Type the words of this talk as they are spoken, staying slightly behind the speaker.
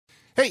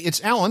Hey,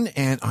 it's Alan,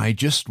 and I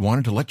just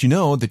wanted to let you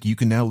know that you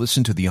can now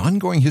listen to the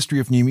ongoing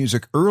history of new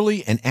music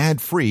early and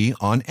ad-free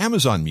on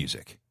Amazon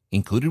Music,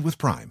 included with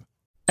Prime.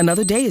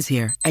 Another day is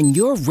here, and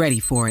you're ready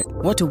for it.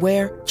 What to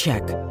wear?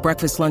 Check.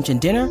 Breakfast, lunch, and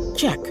dinner?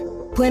 Check.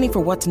 Planning for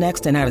what's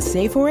next and how to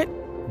save for it?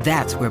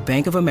 That's where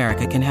Bank of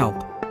America can help.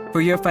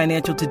 For your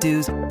financial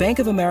to-dos, Bank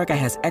of America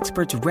has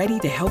experts ready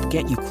to help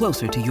get you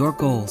closer to your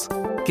goals.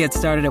 Get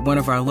started at one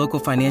of our local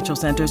financial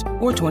centers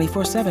or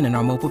 24/7 in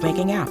our mobile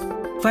banking app.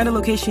 Find a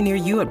location near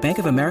you at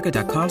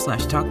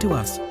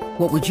bankofamerica.com/talktous.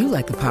 What would you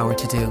like the power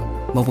to do?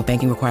 Mobile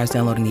banking requires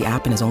downloading the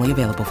app and is only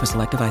available for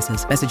select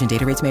devices. Message and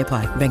data rates may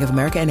apply. Bank of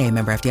America N.A.,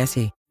 member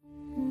FDIC.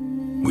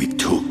 We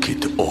took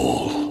it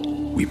all.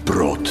 We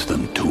brought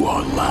them to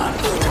our land.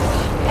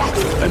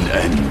 An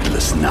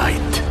endless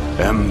night,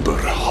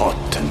 ember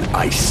hot and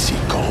icy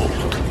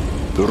cold.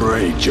 The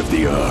rage of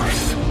the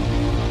earth.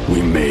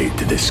 We made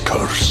this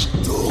curse.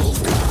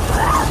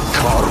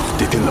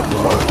 Carved it in the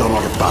blood on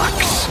our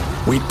backs.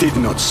 We did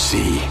not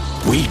see.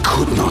 We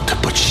could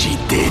not, but she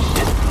did.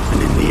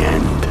 And in the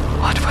end...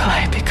 What will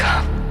I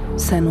become?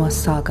 Senua's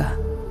Saga.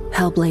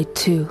 Hellblade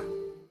 2.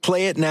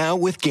 Play it now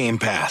with Game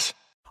Pass.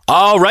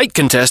 All right,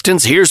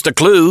 contestants, here's the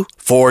clue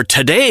for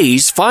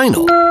today's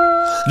final.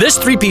 This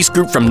three-piece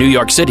group from New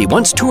York City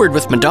once toured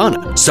with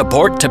Madonna,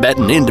 support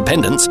Tibetan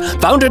independence,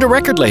 founded a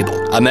record label,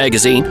 a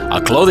magazine,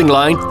 a clothing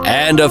line,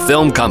 and a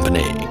film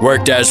company.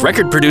 Worked as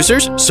record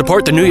producers,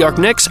 support the New York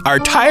Knicks, are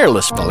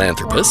tireless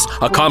philanthropists,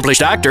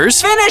 accomplished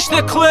actors. Finish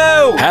the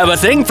clue! Have a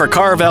thing for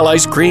Carvel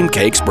ice cream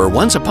cakes, were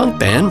once a punk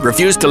band,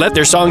 refused to let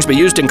their songs be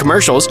used in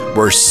commercials,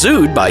 were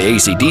sued by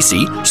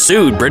AC/DC,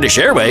 sued British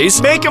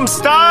Airways. Make them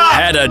stop!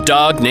 Had a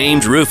dog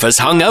named Rufus,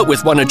 hung out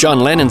with one of John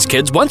Lennon's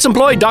kids, once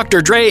employed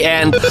Dr. Dre,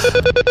 and...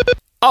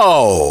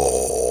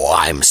 Oh,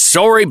 I'm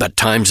sorry, but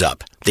time's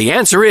up. The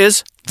answer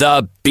is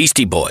the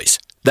Beastie Boys.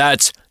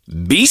 That's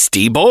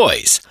Beastie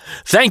Boys.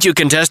 Thank you,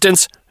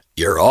 contestants.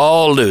 You're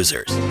all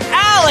losers.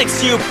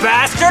 Alex, you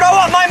bastard! I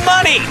want my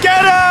money!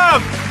 Get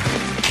him!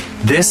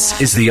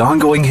 This is the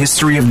ongoing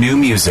history of new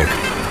music,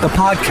 the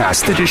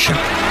podcast edition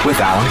with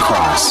Alan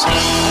Cross.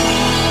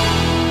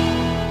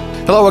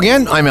 Hello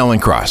again, I'm Alan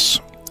Cross.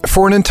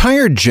 For an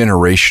entire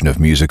generation of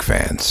music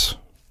fans,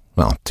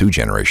 well, 2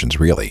 generations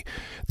really,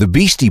 the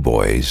Beastie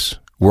Boys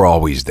were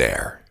always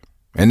there.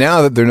 And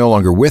now that they're no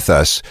longer with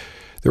us,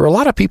 there are a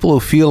lot of people who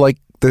feel like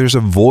there's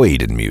a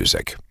void in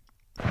music.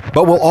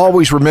 But we'll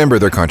always remember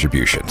their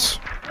contributions.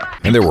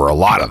 And there were a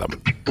lot of them.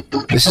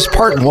 This is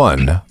part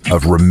 1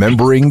 of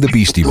Remembering the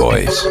Beastie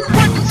Boys.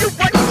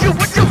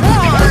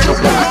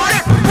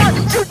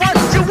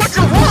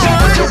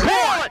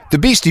 The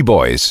Beastie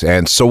Boys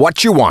and So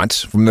What You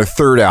Want from their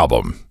 3rd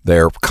album,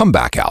 their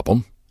comeback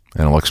album,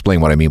 and I'll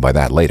explain what I mean by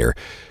that later,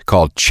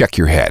 called Check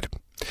Your Head.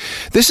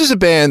 This is a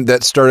band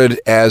that started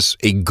as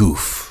a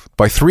goof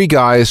by 3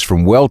 guys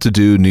from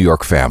well-to-do New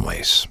York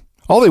families.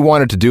 All they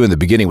wanted to do in the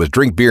beginning was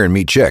drink beer and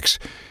meet chicks.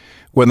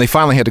 When they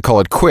finally had to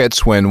call it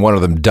quits when one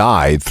of them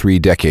died 3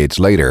 decades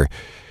later,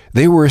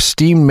 they were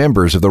esteemed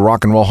members of the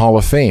Rock and Roll Hall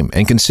of Fame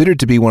and considered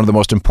to be one of the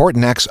most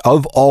important acts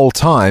of all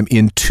time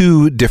in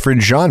 2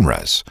 different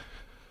genres.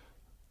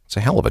 It's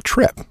a hell of a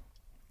trip.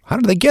 How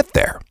did they get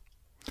there?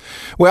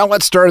 Well,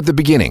 let's start at the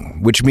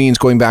beginning, which means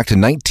going back to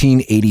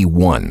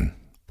 1981.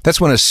 That's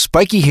when a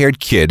spiky-haired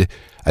kid,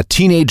 a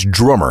teenage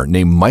drummer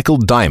named Michael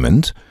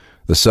Diamond,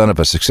 the son of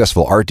a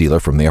successful art dealer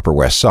from the Upper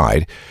West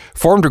Side,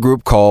 formed a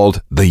group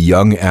called the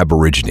Young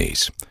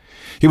Aborigines.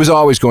 He was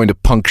always going to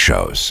punk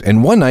shows,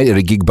 and one night at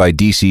a gig by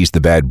DC's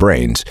The Bad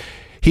Brains,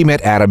 he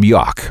met Adam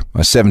Yauch,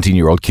 a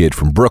 17-year-old kid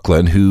from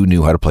Brooklyn who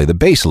knew how to play the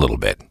bass a little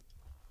bit.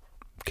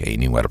 Okay, he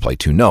knew how to play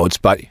 2 notes,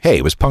 but hey,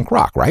 it was punk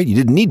rock, right? You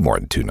didn't need more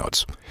than 2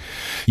 notes.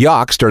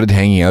 Yauch started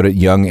hanging out at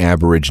Young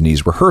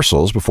Aborigines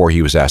rehearsals before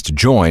he was asked to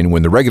join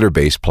when the regular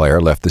bass player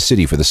left the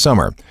city for the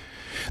summer.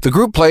 The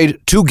group played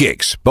 2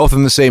 gigs, both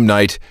on the same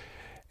night,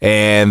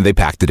 and they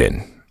packed it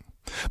in.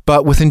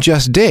 But within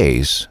just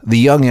days, the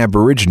Young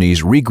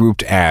Aborigines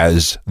regrouped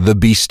as the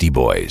Beastie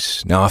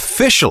Boys. Now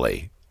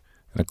officially,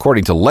 and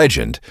according to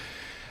legend,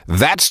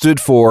 that stood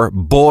for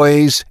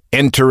Boys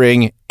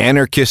Entering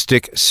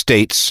Anarchistic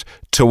States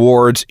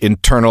Towards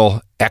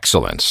Internal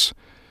Excellence.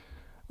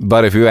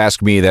 But if you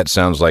ask me, that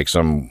sounds like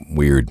some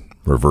weird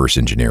reverse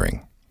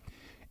engineering.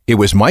 It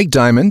was Mike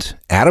Diamond,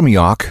 Adam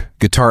Yauch,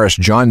 guitarist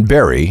John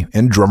Berry,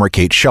 and drummer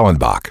Kate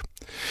Schellenbach.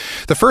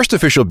 The first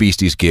official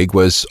Beasties gig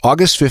was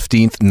August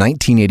 15th,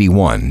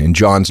 1981, in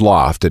John's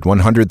Loft at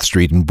 100th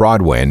Street and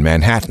Broadway in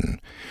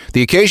Manhattan.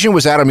 The occasion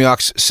was Adam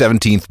Yauch's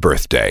 17th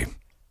birthday. It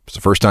was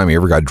the first time he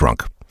ever got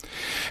drunk.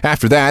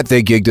 After that,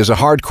 they gigged as a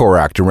hardcore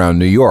act around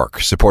New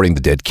York, supporting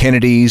the Dead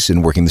Kennedys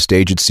and working the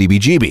stage at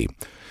CBGB.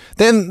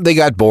 Then they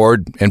got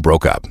bored and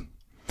broke up.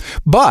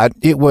 But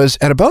it was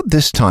at about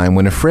this time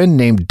when a friend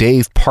named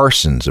Dave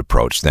Parsons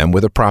approached them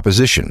with a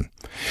proposition.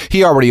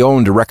 He already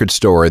owned a record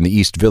store in the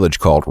East Village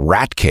called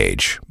Rat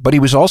Cage, but he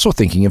was also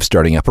thinking of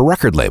starting up a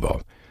record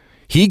label.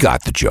 He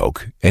got the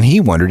joke, and he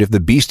wondered if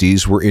the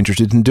Beasties were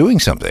interested in doing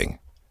something.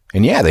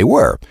 And yeah, they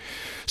were.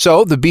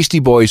 So the Beastie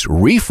Boys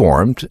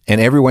reformed,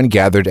 and everyone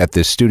gathered at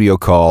this studio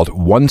called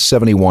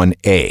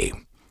 171A.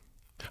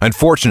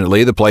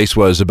 Unfortunately, the place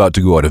was about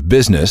to go out of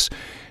business,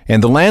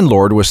 and the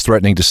landlord was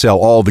threatening to sell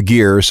all the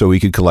gear so he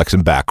could collect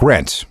some back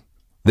rent.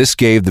 This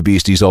gave the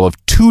Beasties all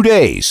of 2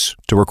 days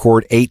to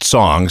record 8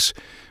 songs,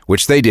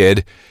 which they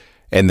did,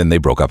 and then they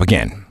broke up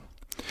again.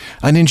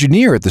 An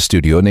engineer at the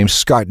studio named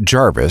Scott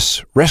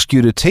Jarvis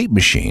rescued a tape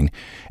machine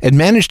and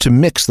managed to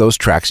mix those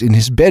tracks in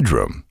his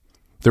bedroom.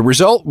 The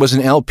result was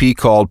an LP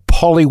called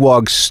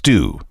Pollywog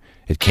Stew.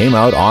 It came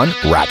out on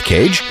Rat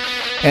Cage,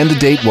 and the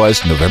date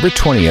was November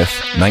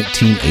 20th,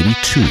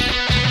 1982.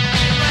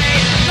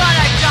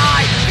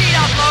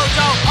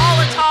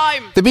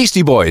 The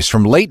Beastie Boys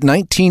from late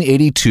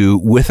 1982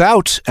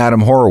 without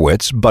Adam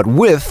Horowitz, but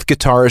with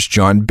guitarist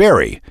John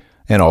Barry,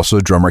 and also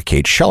drummer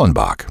Kate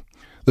Schellenbach.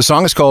 The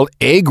song is called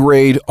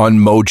A-Grade on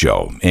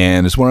Mojo,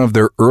 and is one of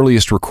their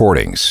earliest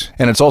recordings,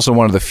 and it's also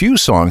one of the few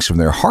songs from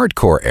their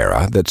hardcore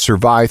era that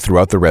survived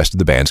throughout the rest of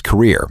the band's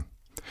career.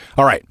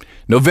 All right,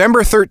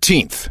 November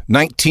 13th,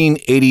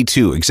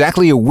 1982,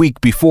 exactly a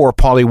week before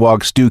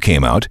Pollywog Stew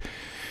came out,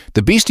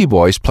 the Beastie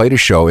Boys played a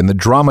show in the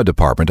drama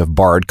department of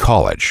Bard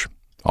College.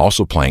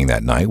 Also playing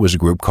that night was a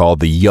group called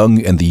The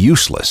Young and the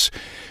Useless,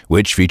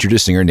 which featured a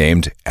singer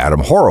named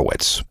Adam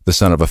Horowitz, the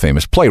son of a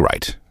famous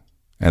playwright.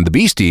 And the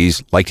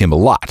Beasties liked him a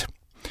lot.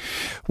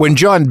 When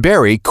John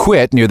Barry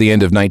quit near the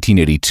end of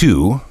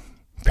 1982,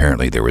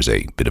 apparently there was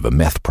a bit of a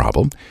meth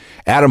problem,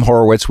 Adam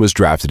Horowitz was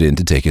drafted in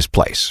to take his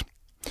place.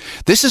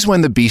 This is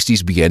when the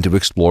Beasties began to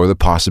explore the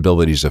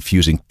possibilities of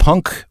fusing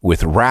punk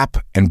with rap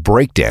and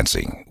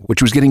breakdancing,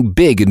 which was getting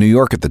big in New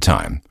York at the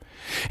time.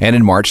 And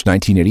in March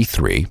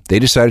 1983, they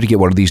decided to get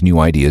one of these new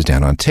ideas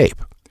down on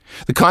tape.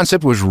 The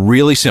concept was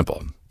really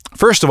simple.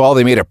 First of all,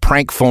 they made a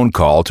prank phone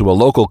call to a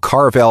local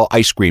Carvel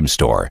ice cream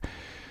store.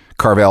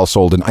 Carvel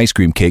sold an ice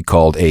cream cake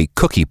called a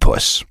Cookie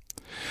Puss.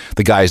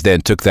 The guys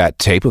then took that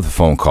tape of the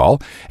phone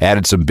call,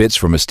 added some bits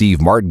from a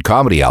Steve Martin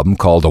comedy album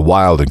called A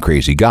Wild and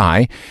Crazy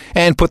Guy,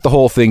 and put the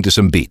whole thing to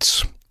some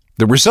beats.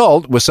 The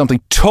result was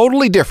something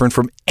totally different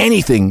from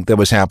anything that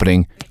was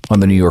happening on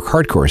the New York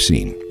hardcore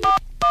scene.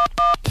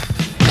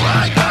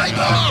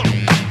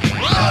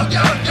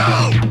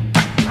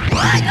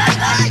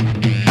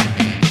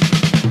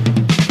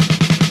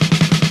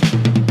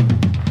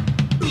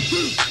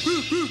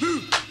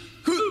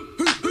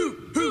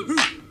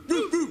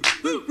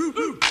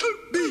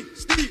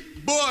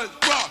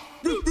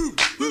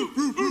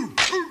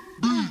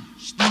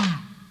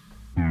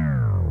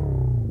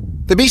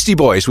 The Beastie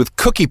Boys with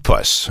Cookie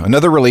Puss,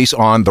 another release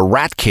on the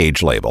Rat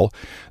Cage label,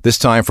 this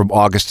time from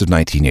August of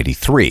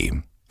 1983.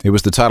 It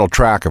was the title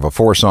track of a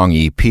 4-song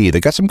EP that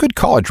got some good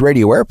college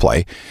radio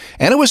airplay,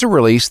 and it was a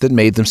release that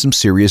made them some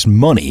serious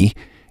money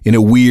in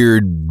a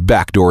weird,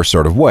 backdoor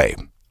sort of way.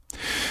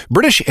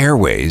 British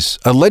Airways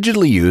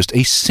allegedly used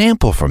a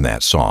sample from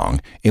that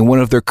song in one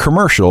of their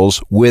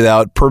commercials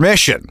without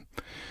permission.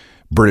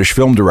 British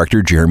film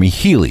director Jeremy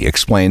Healy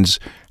explains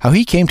how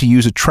he came to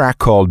use a track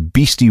called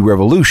Beastie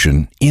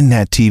Revolution in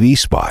that TV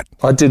spot.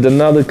 I did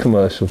another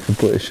commercial for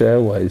British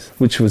Airways,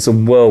 which was a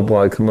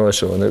worldwide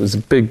commercial, and it was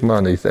a big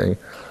money thing.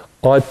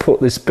 I put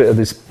this bit of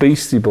this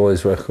Beastie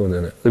Boys record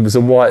in it. It was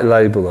a white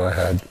label I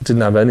had.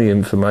 Didn't have any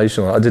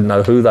information. I didn't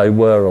know who they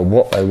were or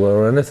what they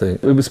were or anything.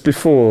 It was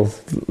before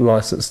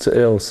Licence to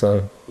Ill,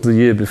 so the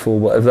year before,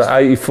 whatever,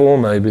 84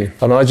 maybe.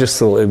 And I just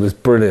thought it was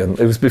brilliant.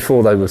 It was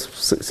before they were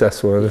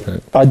successful or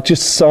anything. I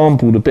just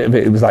sampled a bit of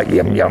it. It was like,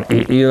 yum, yum,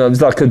 you know, it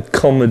was like a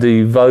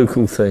comedy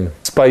vocal thing.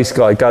 Space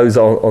guy goes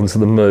onto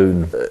the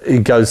moon. He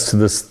goes to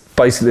this,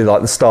 basically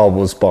like the Star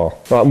Wars bar.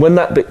 Right, when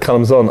that bit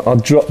comes on, I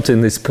dropped in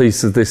this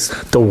piece of this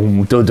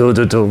dum dum dum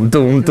dum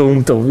dum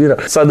dum dum, you know.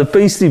 So the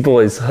Beastie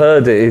Boys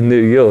heard it in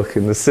New York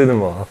in the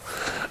cinema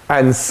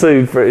and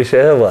sued British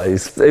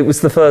Airways. It was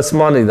the first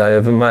money they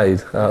ever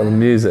made out of the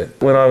music.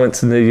 When I went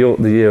to New York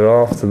the year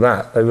after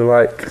that, they were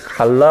like,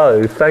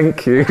 hello,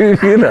 thank you,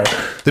 you know.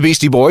 The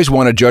Beastie Boys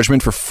won a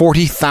judgment for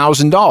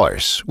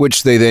 $40,000,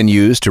 which they then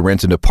used to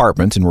rent an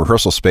apartment and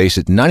rehearsal space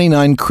at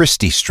 99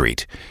 Christie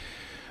Street.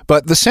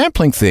 But the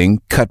sampling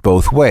thing cut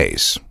both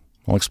ways.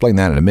 I'll explain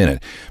that in a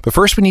minute. But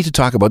first we need to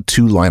talk about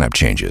 2 lineup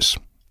changes.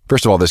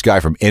 First of all, this guy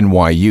from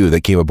NYU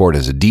that came aboard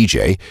as a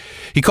DJ,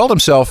 he called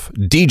himself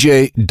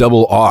DJ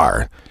Double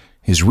R.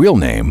 His real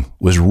name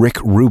was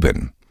Rick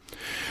Rubin.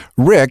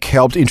 Rick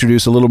helped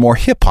introduce a little more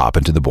hip-hop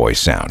into the boys'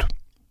 sound.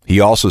 He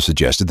also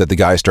suggested that the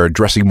guys started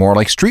dressing more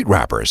like street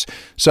rappers,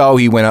 so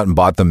he went out and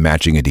bought them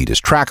matching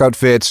Adidas track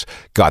outfits,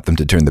 got them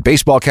to turn the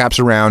baseball caps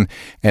around,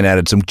 and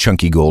added some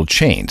chunky gold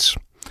chains.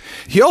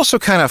 He also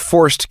kind of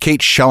forced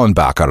Kate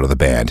Schellenbach out of the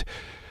band.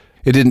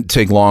 It didn't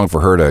take long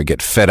for her to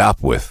get fed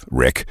up with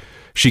Rick.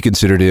 She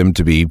considered him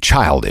to be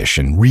childish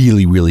and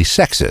really, really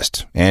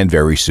sexist, and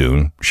very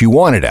soon she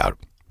wanted out.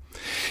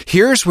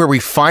 Here's where we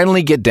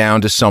finally get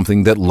down to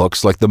something that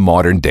looks like the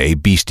modern-day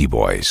Beastie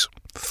Boys.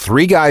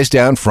 3 guys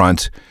down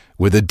front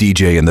with a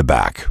DJ in the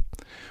back.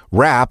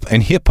 Rap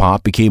and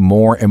hip-hop became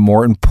more and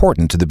more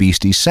important to the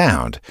Beasties'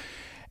 sound,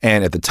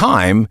 and at the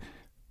time,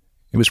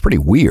 It was pretty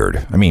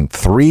weird. I mean,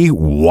 3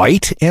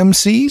 white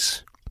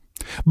MCs?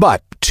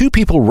 But 2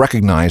 people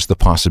recognized the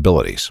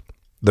possibilities.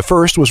 The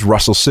first was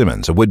Russell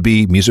Simmons, a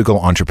would-be musical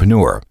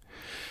entrepreneur.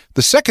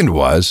 The second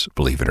was,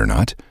 believe it or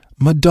not,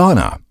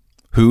 Madonna,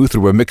 who,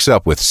 through a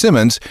mix-up with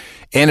Simmons,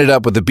 ended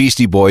up with the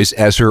Beastie Boys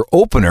as her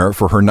opener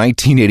for her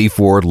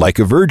 1984 Like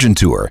a Virgin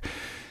tour.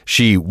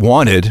 She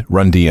wanted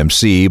Run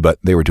DMC, but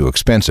they were too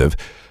expensive.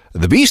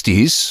 The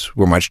Beasties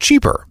were much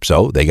cheaper,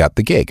 so they got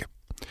the gig.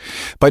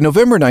 By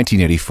November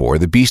 1984,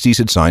 the Beasties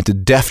had signed to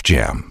Def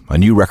Jam, a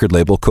new record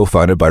label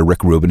co-founded by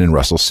Rick Rubin and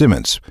Russell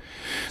Simmons.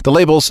 The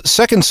label's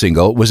second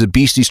single was a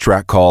Beasties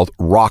track called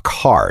Rock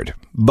Hard,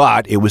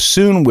 but it was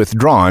soon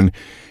withdrawn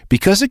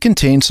because it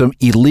contained some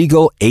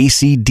illegal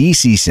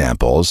AC/DC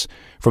samples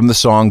from the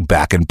song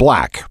Back in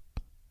Black.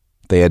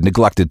 They had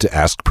neglected to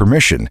ask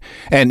permission,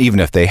 and even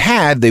if they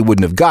had, they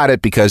wouldn't have got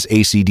it because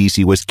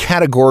AC/DC was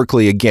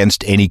categorically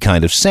against any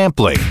kind of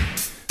sampling.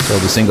 So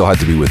the single had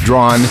to be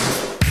withdrawn.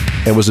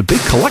 It was a big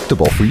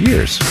collectible for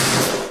years.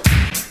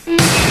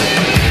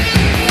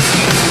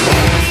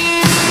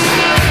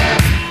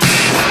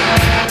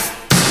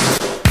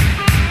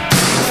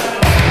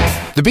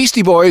 The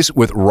Beastie Boys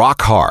with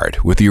Rock Hard,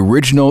 with the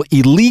original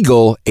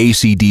illegal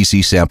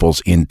AC/DC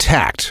samples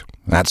intact.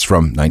 That's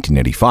from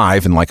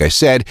 1985, and like I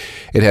said,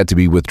 it had to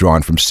be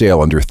withdrawn from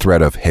sale under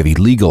threat of heavy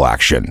legal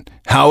action.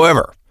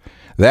 However,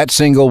 that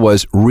single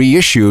was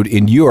reissued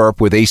in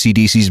Europe with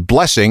AC/DC's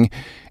Blessing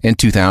in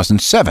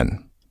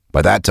 2007.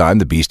 By that time,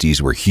 the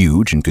Beasties were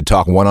huge and could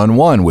talk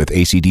one-on-one with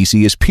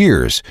AC/DC as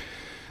peers.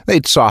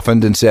 They'd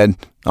softened and said,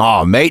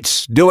 "Aw,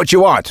 mates, do what you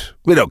want.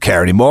 We don't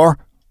care anymore."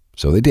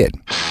 So they did.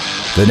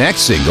 The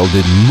next single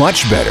did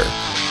much better.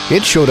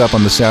 It showed up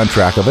on the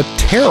soundtrack of a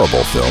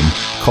terrible film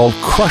called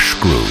Crush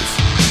Groove.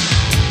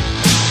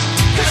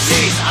 'Cause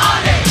she's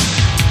on it.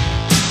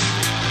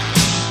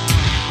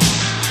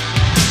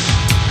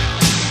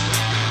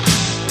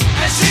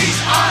 And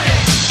she's on it.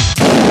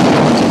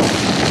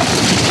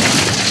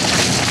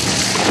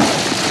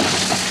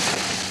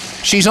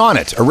 She's on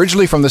It,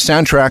 originally from the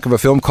soundtrack of a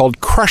film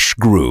called Crush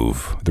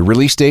Groove. The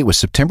release date was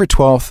September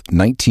 12th,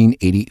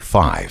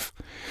 1985.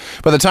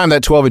 By the time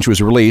that 12-inch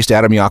was released,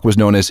 Adam Yauch was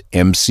known as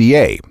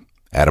MCA.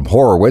 Adam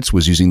Horowitz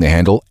was using the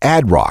handle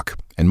AdRock,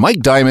 and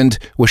Mike Diamond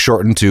was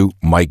shortened to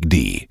Mike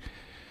D.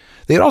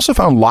 They had also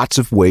found lots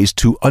of ways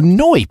to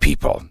annoy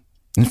people.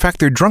 In fact,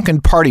 their drunken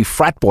party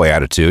frat boy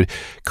attitude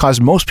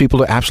caused most people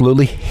to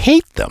absolutely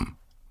hate them.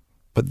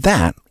 But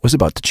that was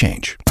about to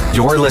change.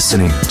 You're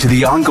listening to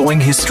The Ongoing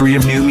History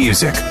of New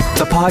Music,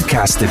 the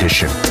podcast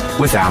edition,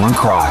 with Alan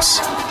Cross.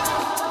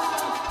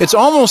 It's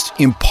almost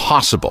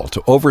impossible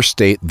to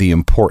overstate the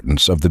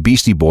importance of the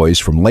Beastie Boys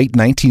from late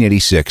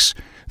 1986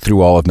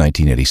 through all of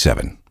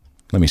 1987.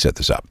 Let me set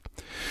this up.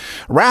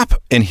 Rap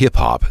and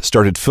hip-hop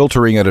started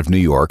filtering out of New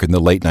York in the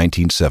late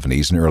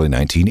 1970s and early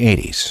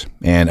 1980s.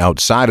 And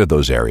outside of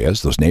those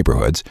areas, those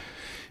neighborhoods,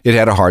 it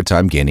had a hard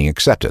time gaining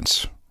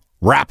acceptance.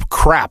 Rap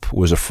crap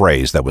was a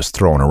phrase that was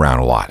thrown around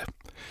a lot.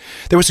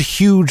 There was a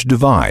huge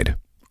divide.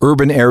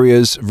 Urban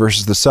areas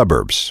versus the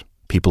suburbs.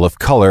 People of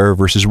color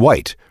versus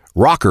white.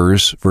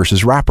 Rockers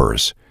versus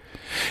rappers.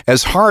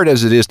 As hard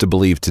as it is to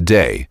believe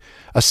today,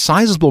 a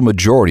sizable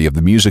majority of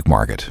the music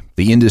market,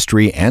 the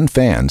industry, and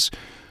fans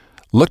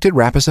looked at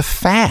rap as a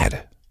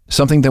fad,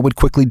 something that would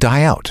quickly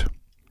die out.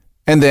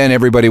 And then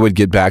everybody would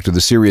get back to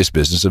the serious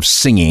business of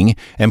singing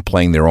and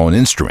playing their own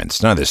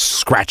instruments. None of this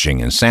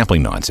scratching and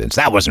sampling nonsense.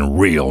 That wasn't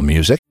real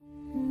music.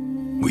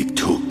 We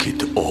took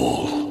it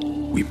all.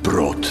 We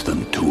brought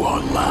them to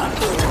our land.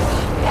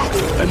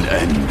 An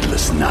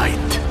endless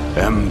night,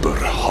 ember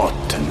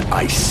hot and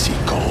icy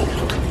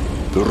cold.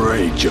 The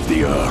rage of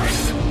the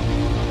earth.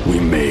 We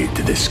made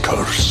this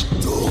curse.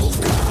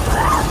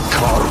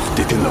 Carved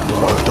it in the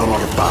blood on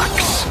our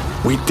backs.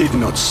 We did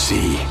not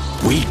see.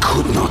 We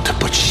could not,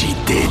 but she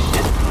did.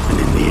 And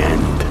in the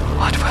end...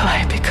 What will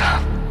I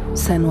become?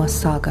 Senua's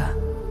Saga.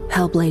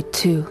 Hellblade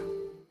 2.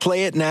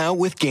 Play it now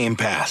with Game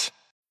Pass.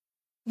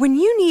 When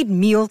you need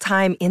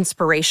mealtime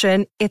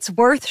inspiration, it's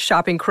worth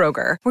shopping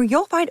Kroger, where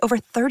you'll find over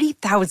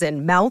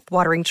 30,000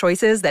 mouth-watering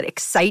choices that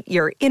excite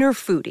your inner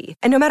foodie.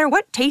 And no matter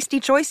what tasty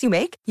choice you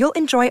make, you'll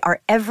enjoy our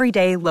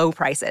everyday low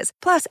prices,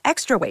 plus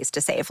extra ways to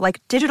save,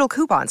 like digital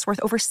coupons worth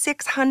over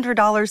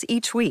 $600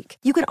 each week.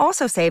 You can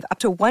also save up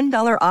to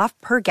 $1 off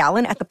per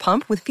gallon at the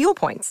pump with fuel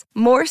points.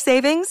 More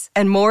savings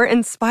and more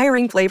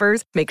inspiring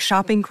flavors make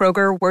shopping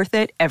Kroger worth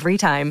it every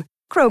time.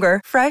 Kroger,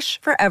 fresh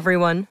for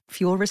everyone.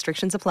 Fuel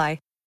restrictions apply.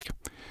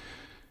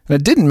 And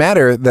it didn't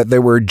matter that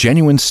there were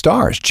genuine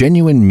stars,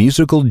 genuine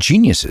musical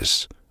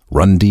geniuses.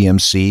 Run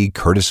DMC,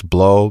 Curtis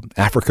Blow,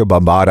 Africa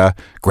Bambaataa,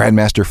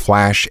 Grandmaster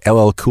Flash,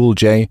 LL Cool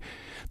J.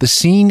 The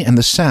scene and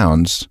the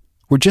sounds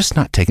were just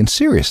not taken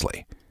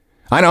seriously.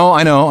 I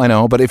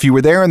know, but if you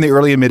were there in the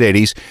early and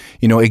mid-'80s,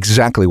 you know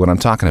exactly what I'm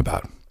talking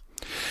about.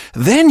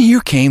 Then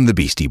here came the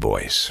Beastie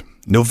Boys.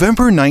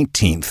 November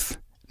 19th,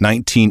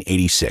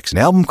 1986, an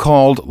album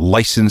called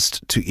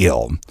Licensed to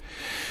Ill.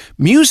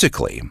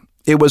 Musically,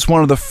 it was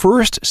one of the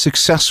first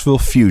successful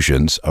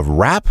fusions of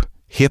rap,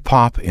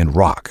 hip-hop, and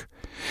rock.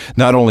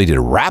 Not only did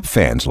rap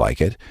fans like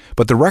it,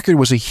 but the record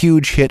was a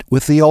huge hit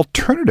with the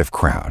alternative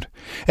crowd,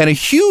 and a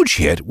huge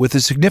hit with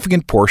a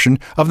significant portion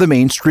of the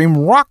mainstream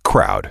rock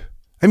crowd.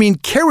 I mean,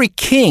 Kerry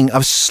King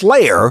of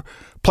Slayer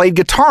played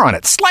guitar on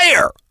it.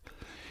 Slayer!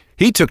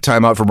 He took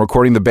time out from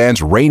recording the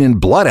band's Rain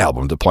and Blood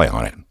album to play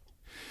on it.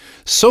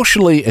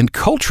 Socially and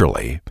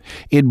culturally,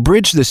 it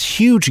bridged this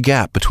huge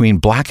gap between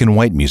black and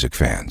white music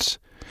fans.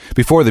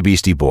 Before the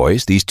Beastie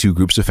Boys, these two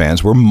groups of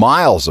fans were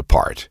miles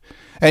apart.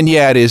 And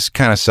yeah, it is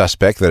kind of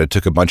suspect that it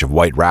took a bunch of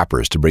white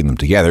rappers to bring them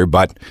together,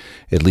 but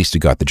at least it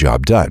got the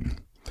job done.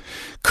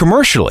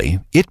 Commercially,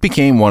 it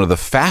became one of the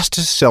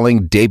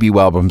fastest-selling debut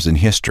albums in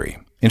history.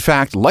 In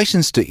fact,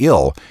 Licensed to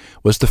Ill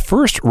was the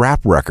first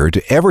rap record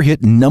to ever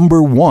hit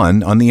number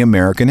 1 on the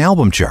American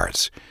album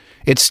charts.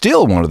 It's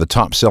still one of the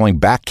top-selling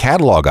back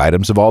catalog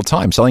items of all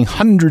time, selling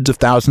hundreds of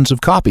thousands of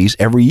copies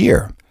every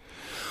year.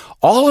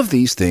 All of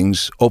these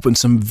things opened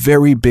some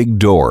very big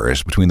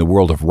doors between the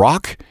world of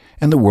rock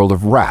and the world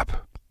of rap.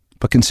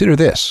 But consider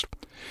this.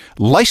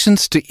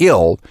 Licensed to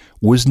Ill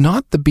was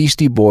not the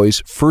Beastie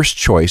Boys' first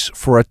choice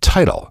for a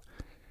title.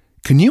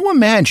 Can you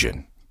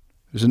imagine?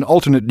 There's an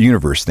alternate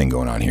universe thing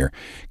going on here.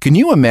 Can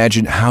you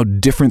imagine how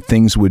different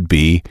things would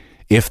be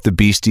if the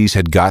Beasties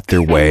had got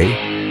their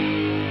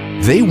way?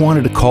 They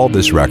wanted to call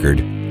this record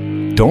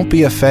Don't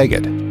Be a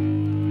Faggot.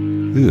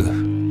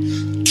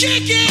 Ugh.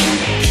 Kick it!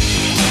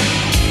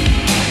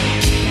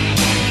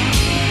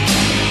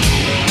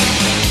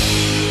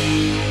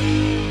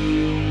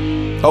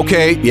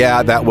 Okay,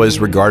 yeah, that was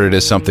regarded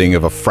as something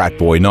of a frat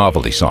boy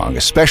novelty song,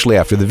 especially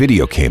after the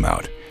video came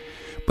out.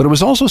 But it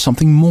was also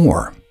something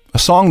more. A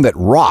song that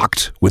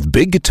rocked with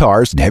big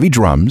guitars and heavy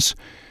drums,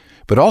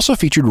 but also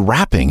featured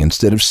rapping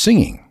instead of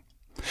singing.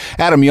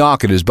 Adam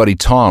Yauch and his buddy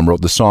Tom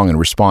wrote the song in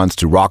response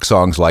to rock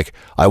songs like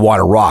I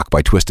Wanna Rock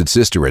by Twisted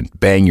Sister and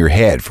Bang Your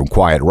Head from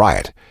Quiet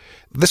Riot.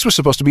 This was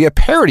supposed to be a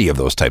parody of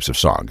those types of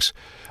songs,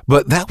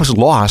 but that was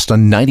lost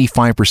on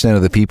 95%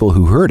 of the people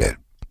who heard it.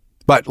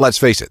 But let's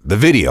face it, the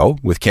video,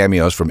 with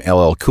cameos from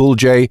LL Cool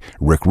J,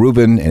 Rick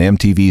Rubin, and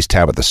MTV's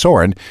Tabitha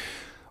Soren,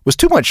 was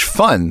too much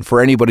fun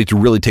for anybody to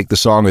really take the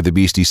song or the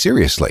Beasties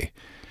seriously.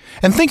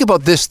 And think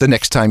about this the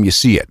next time you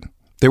see it.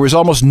 There was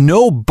almost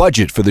no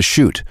budget for the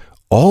shoot.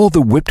 All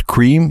the whipped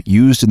cream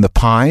used in the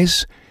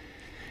pies,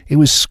 it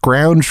was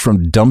scrounged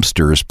from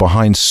dumpsters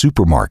behind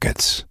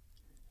supermarkets.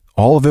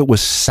 All of it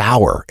was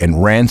sour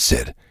and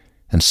rancid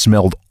and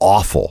smelled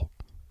awful.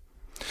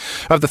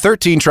 Of the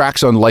 13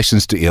 tracks on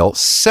Licensed to Ill,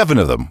 7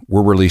 of them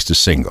were released as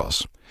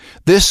singles.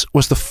 This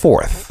was the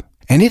 4th,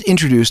 and it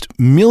introduced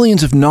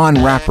millions of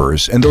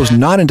non-rappers and those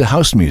not into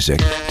house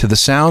music to the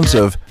sounds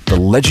of the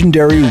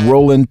legendary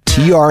Roland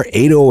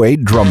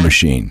TR-808 drum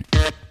machine.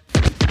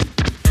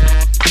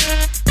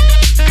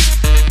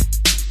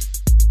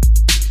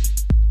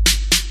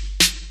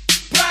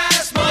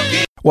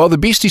 While the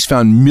Beasties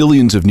found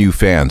millions of new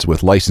fans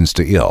with Licensed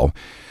to Ill,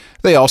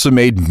 they also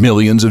made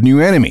millions of new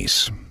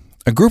enemies.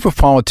 A group of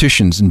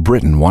politicians in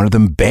Britain wanted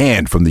them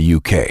banned from the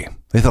UK.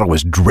 They thought it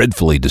was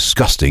dreadfully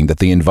disgusting that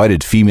they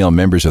invited female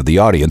members of the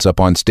audience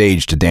up on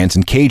stage to dance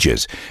in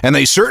cages, and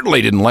they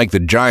certainly didn't like the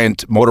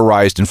giant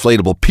motorized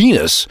inflatable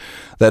penis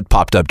that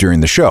popped up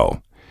during the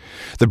show.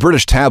 The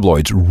British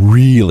tabloids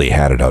really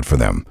had it out for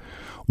them.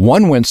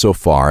 One went so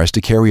far as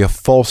to carry a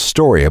false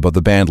story about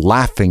the band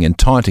laughing and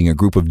taunting a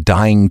group of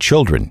dying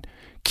children,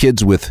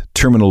 kids with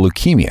terminal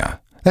leukemia.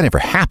 That never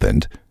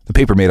happened. The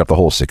paper made up the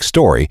whole sick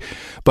story,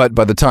 but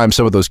by the time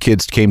some of those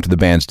kids came to the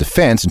band's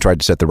defense and tried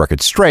to set the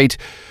record straight,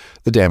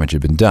 the damage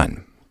had been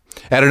done.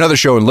 At another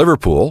show in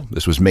Liverpool,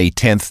 this was May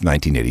 10th,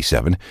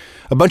 1987,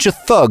 a bunch of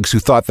thugs who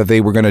thought that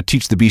they were going to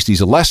teach the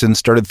Beasties a lesson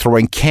started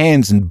throwing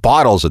cans and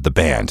bottles at the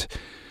band.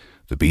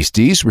 The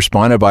Beasties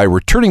responded by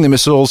returning the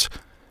missiles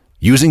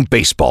using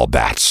baseball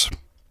bats.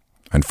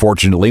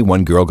 Unfortunately,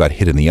 one girl got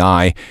hit in the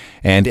eye,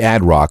 and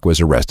Ad Rock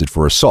was arrested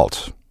for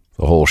assault.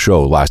 The whole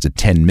show lasted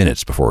 10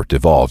 minutes before it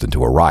devolved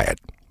into a riot.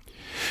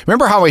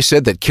 Remember how I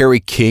said that Kerry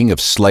King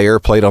of Slayer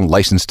played on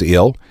Licensed to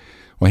Ill?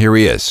 Well, here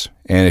he is.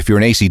 And if you're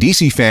an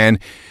AC/DC fan,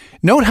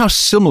 note how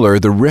similar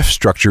the riff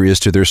structure is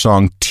to their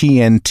song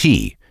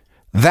TNT.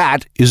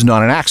 That is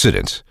not an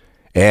accident.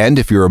 And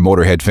if you're a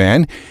Motorhead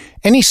fan,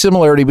 any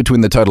similarity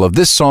between the title of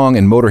this song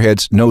and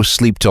Motorhead's No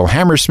Sleep Till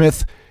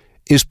Hammersmith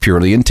is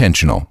purely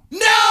intentional.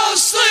 No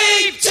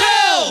sleep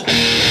till!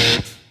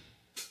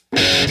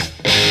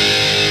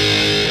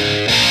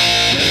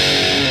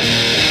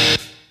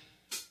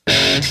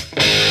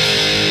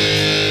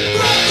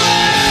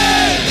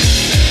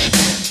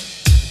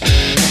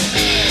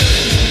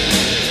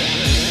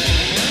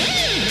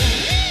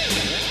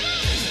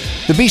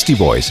 The Beastie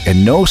Boys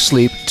and No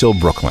Sleep Till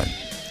Brooklyn.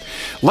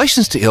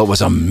 Licensed to Ill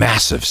was a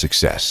massive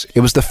success.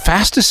 It was the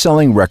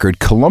fastest-selling record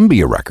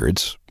Columbia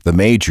Records, the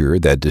major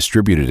that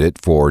distributed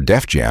it for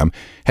Def Jam,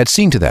 had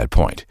seen to that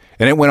point,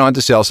 and it went on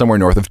to sell somewhere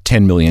north of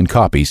 10 million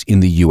copies in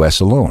the U.S.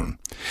 alone.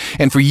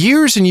 And for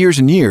years and years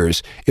and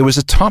years, it was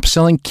a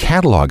top-selling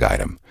catalog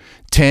item.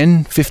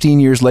 10, 15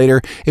 years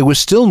later, it was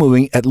still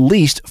moving at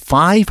least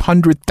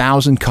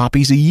 500,000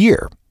 copies a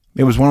year.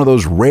 It was one of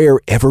those rare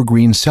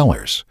evergreen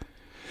sellers.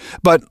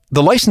 But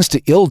the License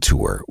to Ill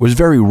tour was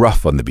very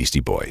rough on the Beastie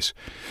Boys.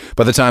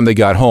 By the time they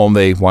got home,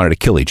 they wanted to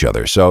kill each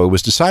other, so it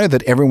was decided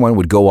that everyone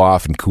would go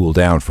off and cool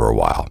down for a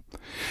while.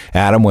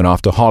 Adam went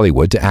off to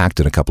Hollywood to act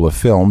in a couple of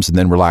films and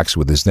then relax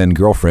with his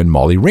then-girlfriend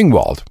Molly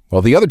Ringwald,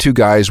 while the other two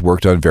guys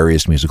worked on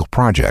various musical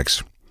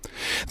projects.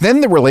 Then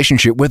the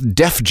relationship with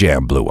Def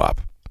Jam blew up.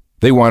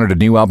 They wanted a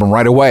new album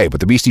right away, but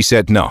the Beasties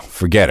said, no,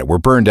 forget it. We're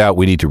burned out.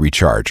 We need to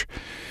recharge.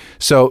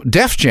 So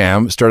Def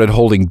Jam started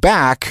holding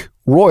back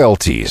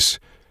royalties,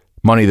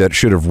 money that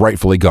should have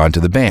rightfully gone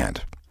to the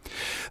band.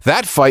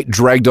 That fight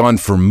dragged on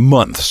for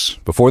months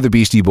before the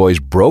Beastie Boys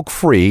broke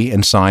free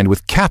and signed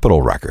with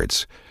Capitol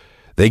Records.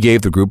 They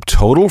gave the group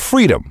total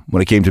freedom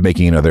when it came to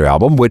making another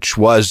album, which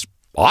was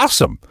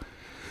awesome.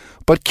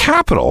 But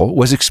Capitol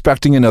was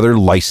expecting another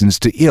License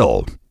to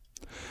Ill.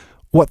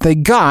 What they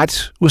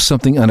got was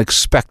something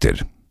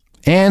unexpected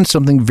and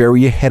something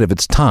very ahead of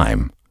its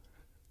time.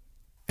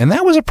 And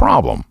that was a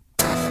problem.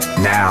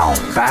 Now,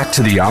 back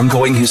to the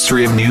ongoing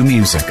history of new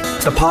music,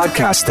 the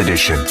podcast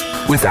edition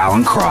with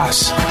Alan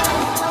Cross.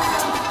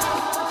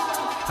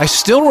 I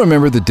still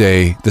remember the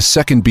day the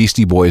second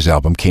Beastie Boys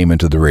album came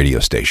into the radio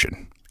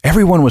station.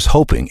 Everyone was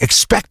hoping,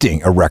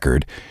 expecting a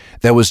record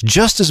that was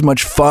just as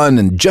much fun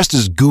and just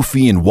as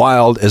goofy and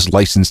wild as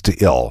License to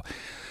Ill.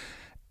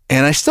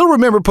 And I still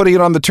remember putting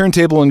it on the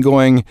turntable and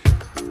going,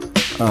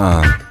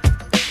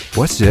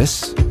 what's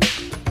this?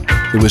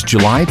 It was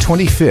July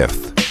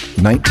 25th,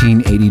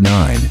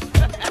 1989.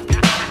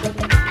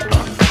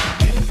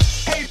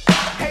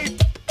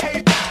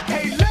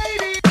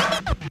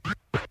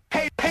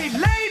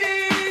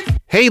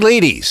 Hey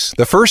Ladies,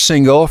 the first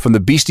single from the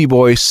Beastie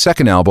Boys'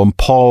 second album,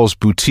 Paul's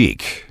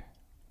Boutique.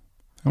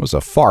 That was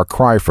a far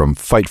cry from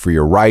Fight for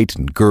Your Right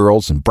and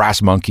Girls and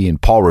Brass Monkey and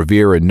Paul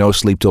Revere and No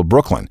Sleep Till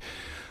Brooklyn.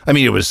 I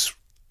mean, it was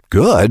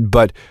good,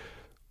 but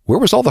where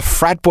was all the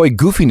frat boy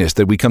goofiness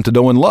that we come to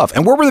know and love?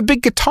 And where were the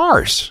big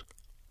guitars?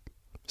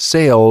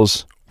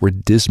 Sales were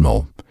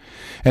dismal.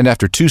 And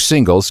after 2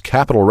 singles,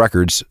 Capitol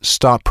Records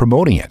stopped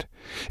promoting it.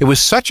 It was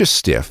such a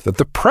stiff that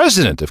the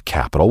president of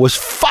Capitol was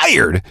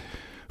fired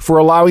for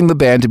allowing the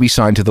band to be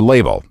signed to the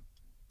label.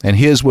 And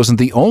his wasn't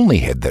the only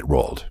hit that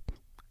rolled.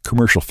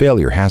 Commercial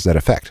failure has that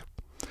effect.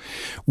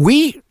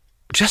 We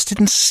just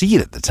didn't see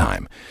it at the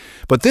time.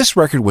 But this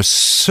record was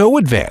so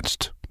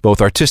advanced,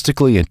 both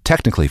artistically and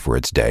technically for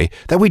its day,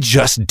 that we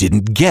just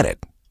didn't get it.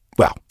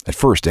 Well, at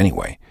first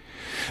anyway.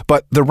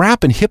 But the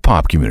rap and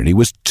hip-hop community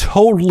was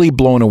totally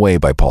blown away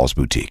by Paul's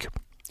Boutique.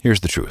 Here's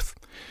the truth.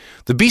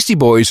 The Beastie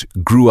Boys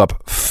grew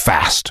up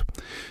fast.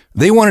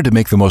 They wanted to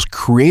make the most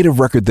creative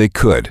record they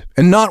could,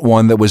 and not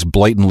one that was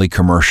blatantly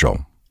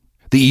commercial.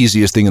 The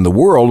easiest thing in the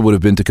world would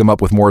have been to come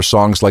up with more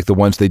songs like the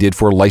ones they did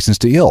for License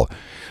to Ill,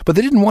 but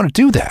they didn't want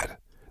to do that.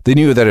 They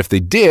knew that if they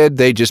did,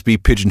 they'd just be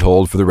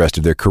pigeonholed for the rest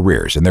of their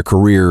careers, and their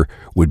career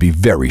would be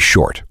very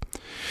short.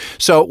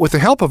 So, with the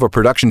help of a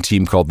production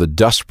team called the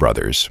Dust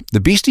Brothers, the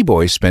Beastie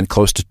Boys spent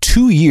close to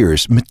 2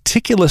 years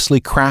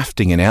meticulously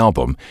crafting an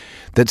album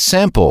that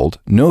sampled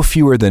no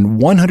fewer than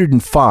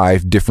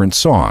 105 different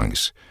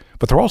songs.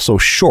 But they're all so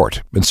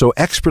short and so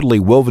expertly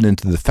woven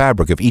into the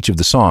fabric of each of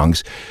the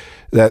songs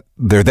that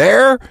they're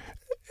there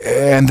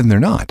and then they're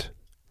not.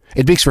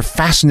 It makes for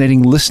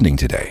fascinating listening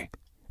today.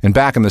 And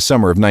back in the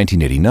summer of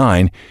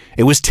 1989,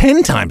 it was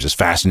 10 times as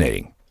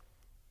fascinating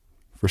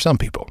for some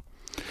people.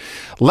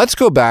 Let's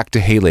go back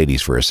to Hey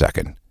Ladies for a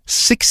second.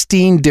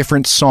 16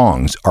 different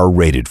songs are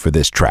rated for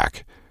this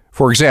track.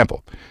 For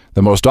example,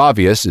 the most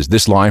obvious is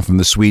this line from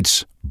the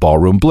Sweets'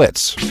 Ballroom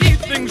Blitz. She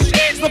thinks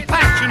she's the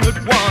passionate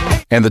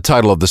one. And the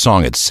title of the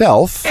song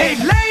itself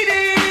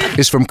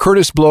is from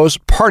Curtis Blow's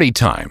Party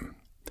Time.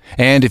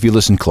 And if you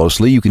listen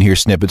closely, you can hear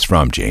snippets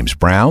from James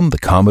Brown, the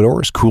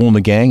Commodores, Kool and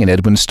the Gang, and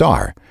Edwin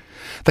Starr.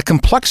 The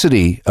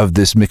complexity of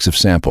this mix of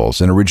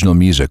samples and original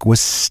music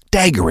was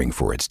staggering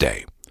for its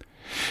day.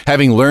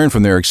 Having learned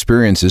from their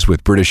experiences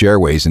with British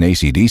Airways and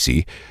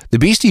AC/DC, the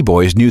Beastie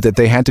Boys knew that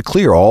they had to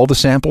clear all the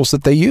samples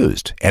that they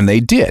used, and they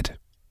did.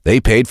 They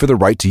paid for the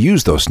right to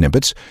use those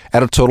snippets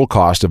at a total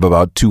cost of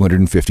about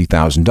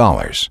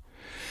 $250,000.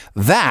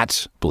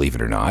 That, believe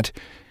it or not,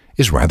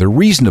 is rather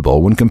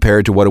reasonable when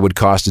compared to what it would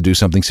cost to do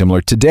something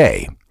similar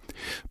today.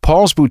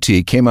 Paul's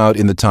Boutique came out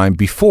in the time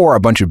before a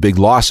bunch of big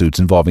lawsuits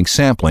involving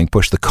sampling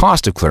pushed the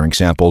cost of clearing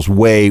samples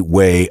way,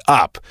 way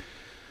up.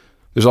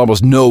 There's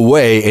almost no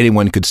way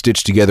anyone could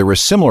stitch together a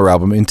similar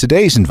album in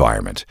today's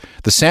environment.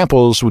 The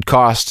samples would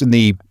cost in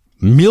the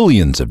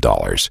millions of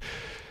dollars,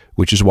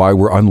 which is why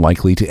we're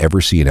unlikely to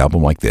ever see an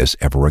album like this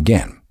ever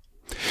again.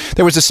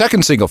 There was a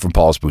second single from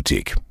Paul's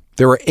Boutique.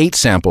 There were 8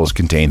 samples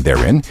contained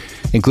therein,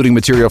 including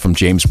material from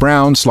James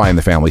Brown, Sly and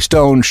the Family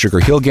Stone, Sugar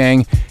Hill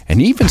Gang,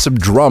 and even some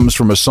drums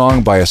from a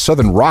song by a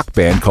southern rock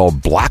band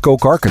called Black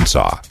Oak,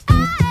 Arkansas.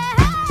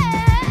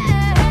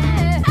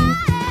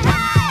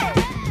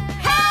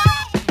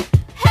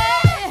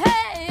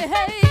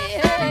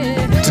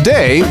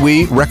 Today,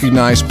 we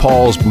recognize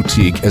Paul's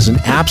Boutique as an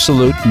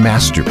absolute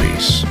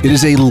masterpiece. It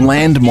is a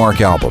landmark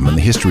album in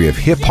the history of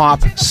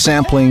hip-hop,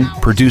 sampling,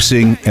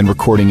 producing, and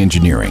recording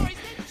engineering.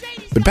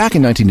 But back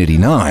in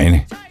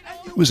 1989,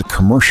 It was a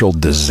commercial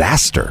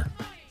disaster.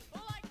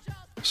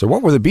 So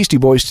what were the Beastie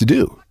Boys to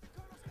do?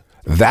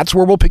 That's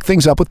where we'll pick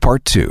things up with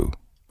part 2.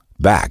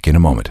 Back in a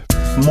moment.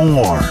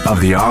 More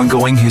of the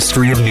ongoing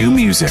history of new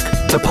music,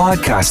 the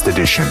podcast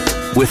edition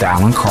with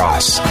Alan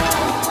Cross.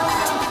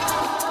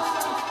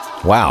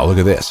 Wow, look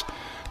at this.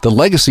 The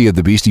legacy of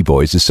the Beastie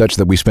Boys is such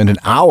that we spent an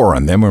hour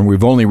on them when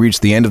we've only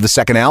reached the end of the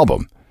second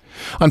album.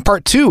 On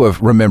part 2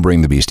 of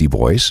Remembering the Beastie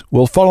Boys,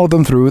 we'll follow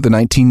them through the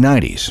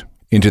 1990s,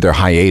 into their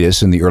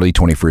hiatus in the early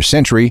 21st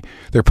century,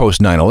 their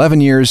post-9/11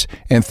 years,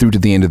 and through to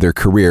the end of their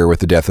career with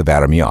the death of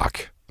Adam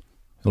Yauch.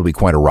 It'll be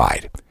quite a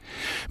ride.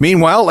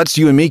 Meanwhile, let's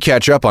you and me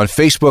catch up on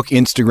Facebook,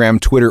 Instagram,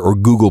 Twitter, or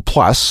Google+.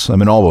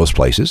 I'm in all those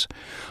places.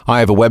 I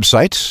have a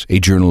website,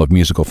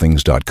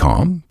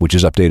 ajournalofmusicalthings.com, which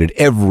is updated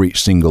every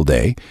single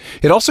day.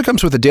 It also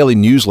comes with a daily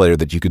newsletter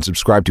that you can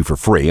subscribe to for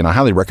free, and I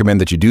highly recommend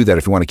that you do that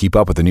if you want to keep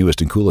up with the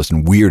newest and coolest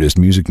and weirdest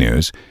music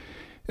news.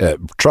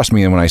 Trust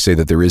me when I say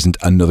that there isn't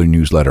another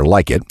newsletter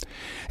like it.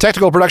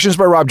 Technical productions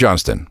by Rob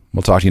Johnston.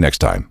 We'll talk to you next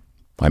time.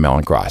 I'm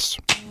Alan Cross.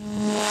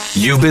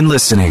 You've been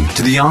listening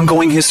to The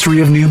Ongoing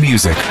History of New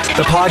Music,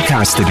 the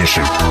podcast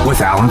edition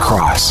with Alan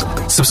Cross.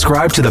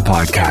 Subscribe to the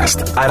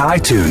podcast at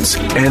iTunes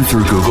and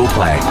through Google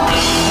Play.